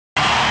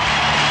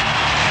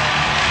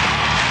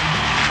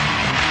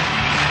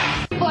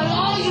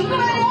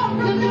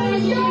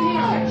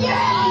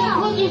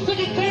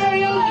singing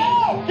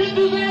karaoke. This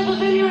new band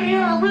was in your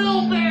ear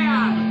real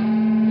bad.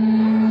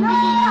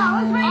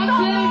 I'm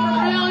Danny from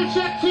Reality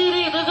Check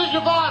TV. This is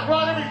your boss,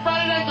 run every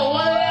Friday night to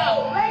 1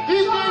 a.m.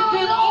 These guys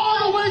came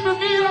all the way from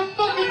New York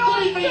fucking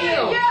City for you.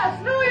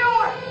 Yes, New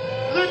York.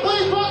 Then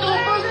please welcome the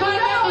first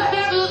time ever the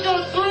stand that's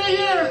going 3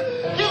 years.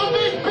 Give a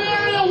big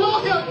bear and a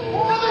welcome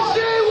to the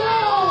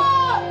She-Wolves.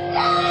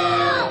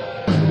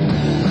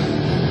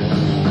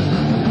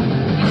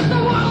 It's a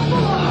world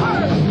full of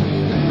hurt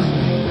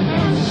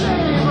and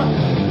shame.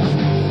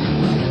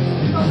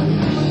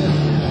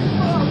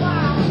 Oh,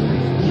 wow.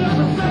 You're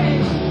the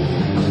same.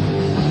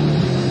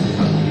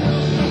 You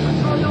can't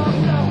control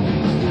yourself.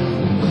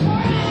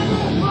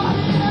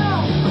 Everybody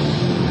else.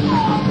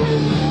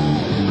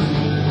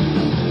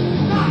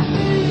 Not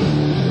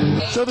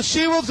me. So the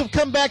She-Wolves have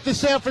come back to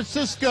San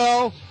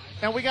Francisco,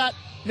 and we got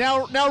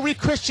now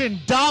re-Christian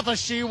Dava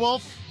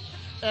She-Wolf,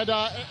 and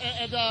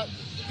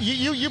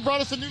you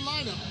brought us a new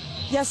lineup.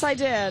 Yes, I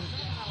did.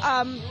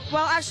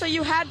 Well, actually,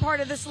 you had part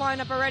of this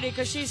lineup already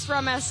because she's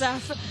from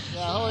SF.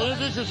 Yeah,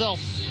 introduce yourself.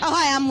 Oh,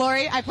 hi, I'm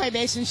Lori. I play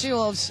bass in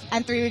She-Wolves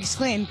and 3 Weeks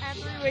Clean. And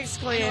 3 Weeks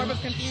Clean. Orb of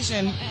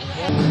Confusion.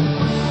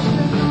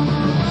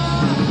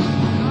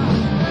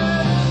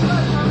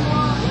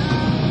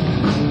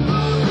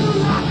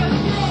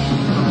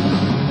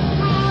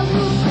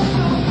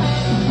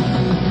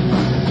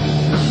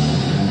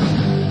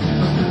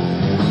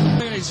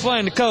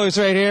 Explain the colors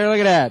right here. Look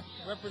at that.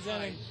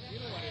 Representing.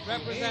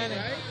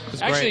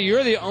 Actually,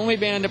 you're the only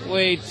band to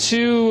play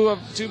two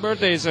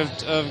birthdays of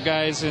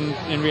guys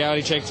in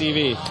Reality Check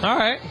TV. All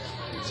right.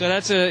 So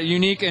that's a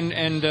unique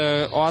and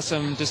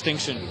awesome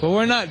distinction. Well,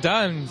 we're not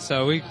done,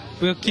 so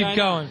we'll keep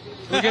going.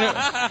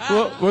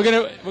 We're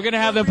gonna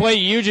have them play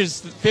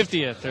Huge's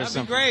 50th or That'd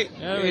something. be great.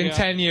 There we In go.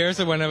 10 years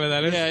or whenever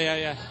that is.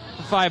 Yeah.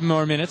 5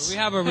 more minutes. We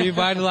have a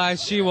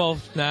revitalized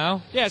She-Wolf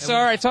now. Yeah. So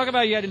all right, talk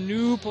about you had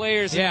new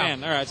players in the Yeah.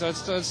 band. All right. So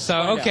let's So,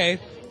 find okay.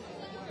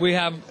 We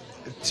have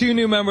 2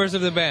 new members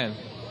of the band.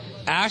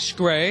 Ash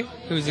Gray,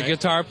 who's a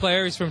guitar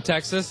player. He's from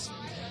Texas.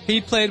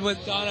 He played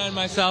with Donna and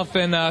myself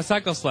in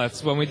Cycle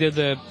Sluts when we did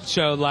the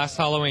show last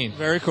Halloween.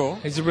 Very cool.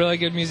 He's a really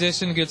good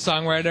musician, good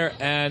songwriter.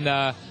 And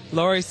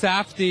Lori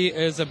Safdie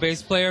is a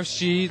bass player.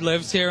 She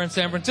lives here in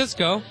San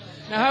Francisco.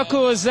 Now, how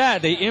cool is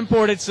that? They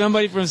imported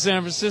somebody from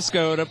San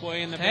Francisco to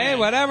play in the band. Hey,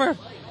 whatever.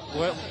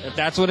 Well, if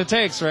that's what it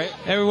takes, right?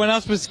 Everyone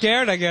else was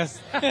scared, I guess.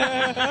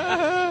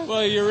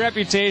 Well, your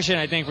reputation,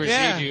 I think,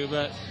 preceded you,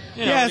 but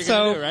you know, yeah, what you're so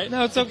gonna do, right?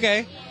 no, it's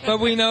okay. But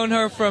we known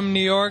her from New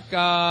York,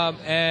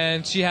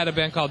 and she had a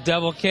band called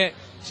Devil Kit.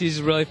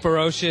 She's really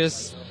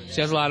ferocious.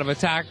 She has a lot of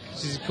attack.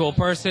 She's a cool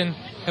person.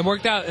 It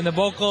worked out, and the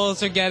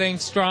vocals are getting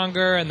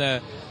stronger,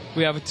 and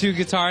we have a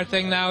 2-guitar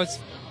thing now.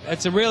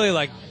 It's a really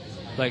like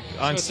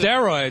on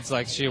steroids,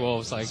 like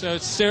She-Wolves, like. So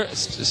it's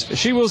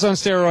She-Wolves on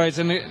steroids,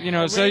 and you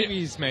know, so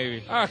rabies,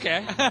 maybe.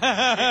 Okay.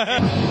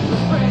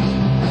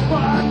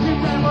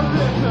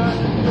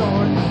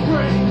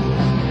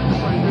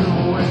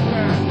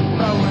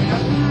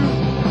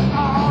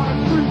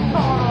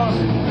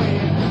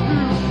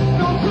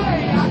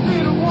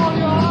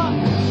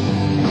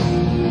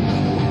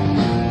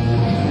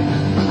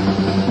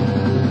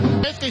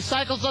 Basically,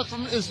 Cycle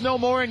Sluts is no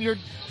more, and you're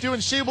doing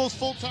She-Wolves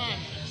full time.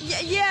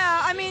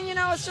 Yeah, I mean, you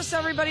know, it's just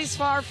everybody's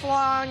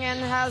far-flung and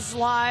has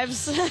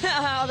lives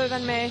other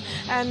than me.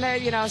 And, they're,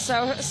 you know,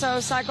 so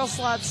Cycle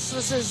Sluts,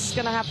 this is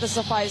going to have to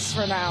suffice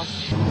for now.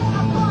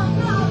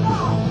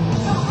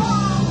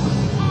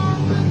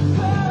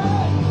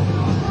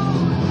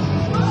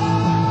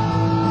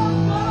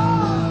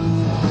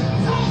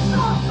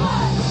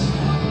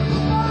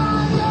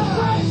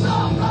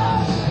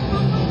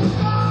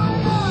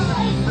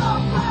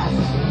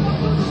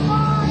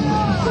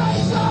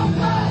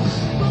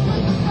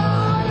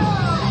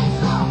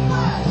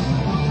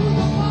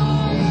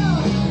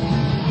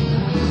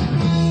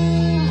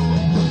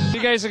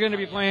 You guys are going to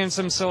be playing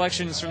some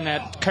selections from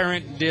that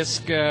current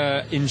disc,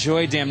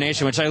 Enjoy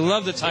Damnation, which I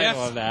love the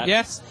title of that.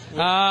 Yes.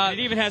 It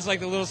even has like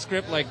the little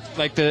script like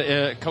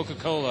the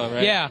Coca-Cola,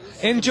 right? Yeah.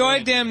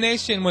 Enjoy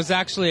Damnation was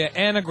actually an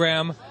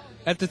anagram.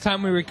 At the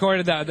time we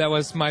recorded that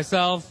was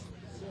myself,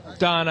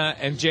 Donna,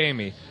 and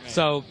Jamie.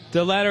 So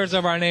the letters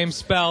of our name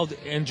spelled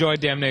Enjoy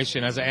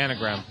Damnation as an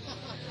anagram.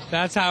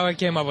 That's how I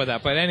came up with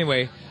that. But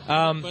anyway.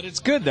 But it's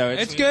good, though.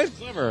 It's good. It's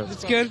clever.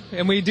 It's good.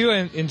 And we do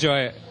enjoy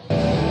it.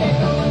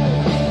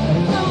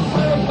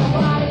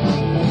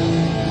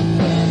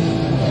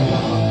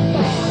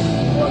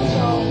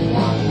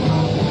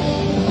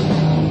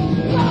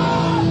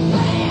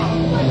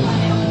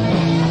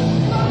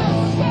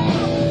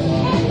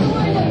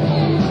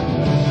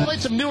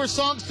 Some newer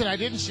songs tonight,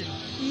 didn't you?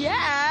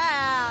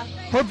 Yeah.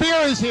 Her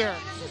beer is here.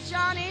 This is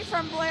Johnny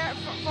from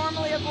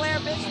formerly of Blair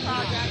Bitch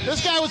Project.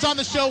 This guy was on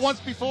the show once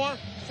before.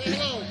 Say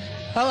hello.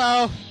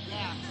 Hello.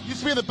 Yeah. Used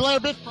to be in the Blair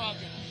Bitch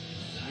Project.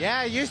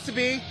 Yeah, it used to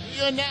be. What are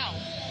you in now?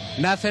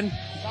 Nothing.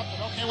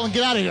 Nothing. Okay, well, then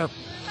get out of here.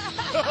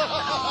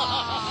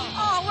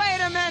 Oh,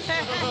 wait a minute.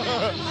 That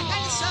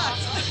kind of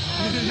sucks.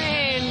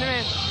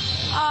 Man.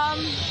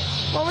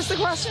 What was the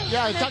question?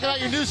 Yeah, talk about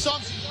your new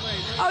songs you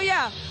played. Oh,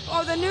 yeah.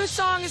 Oh, the new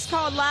song is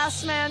called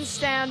Last Man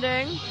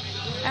Standing,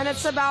 and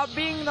it's about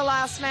being the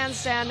last man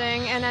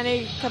standing in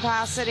any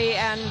capacity,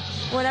 and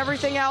when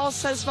everything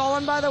else has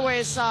fallen by the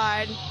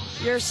wayside,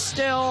 you're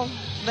still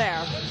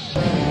there.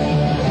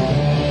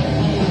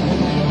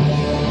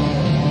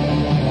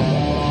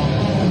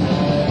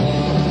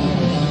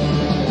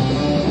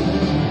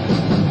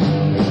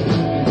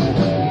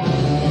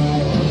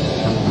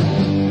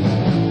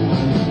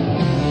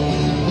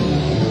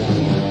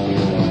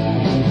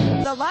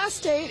 The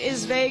last date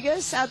is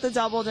Vegas at the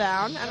Double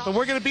Down. And But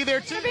we're going to be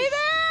there too. Be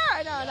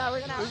there! No, we're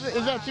gonna have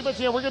Is that too much?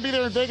 Yeah, we're going to be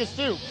there in Vegas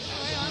too.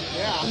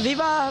 Yeah.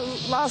 Viva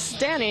Las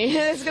Danny.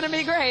 It's gonna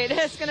be great.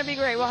 It's gonna be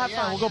great. We'll have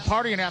Yeah, fun. we'll go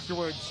partying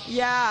afterwards.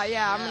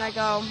 Yeah, I'm gonna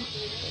go.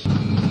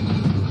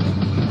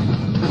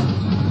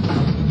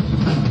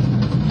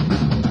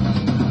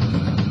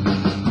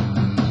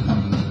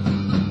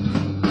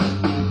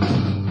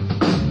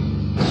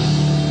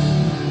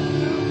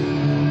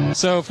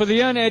 So for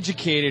the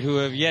uneducated who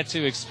have yet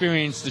to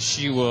experience the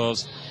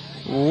She-Wolves,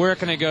 where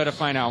can they go to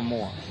find out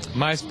more?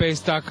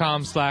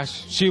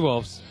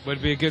 MySpace.com/She-Wolves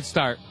would be a good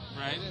start.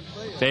 Right.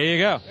 There you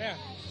go. Yeah.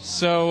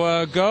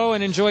 So go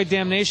and enjoy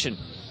Damnation.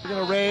 We're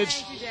going to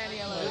rage. Thank you,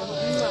 Danny. I love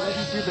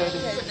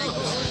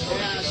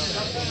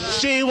you.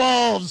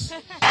 She-Wolves!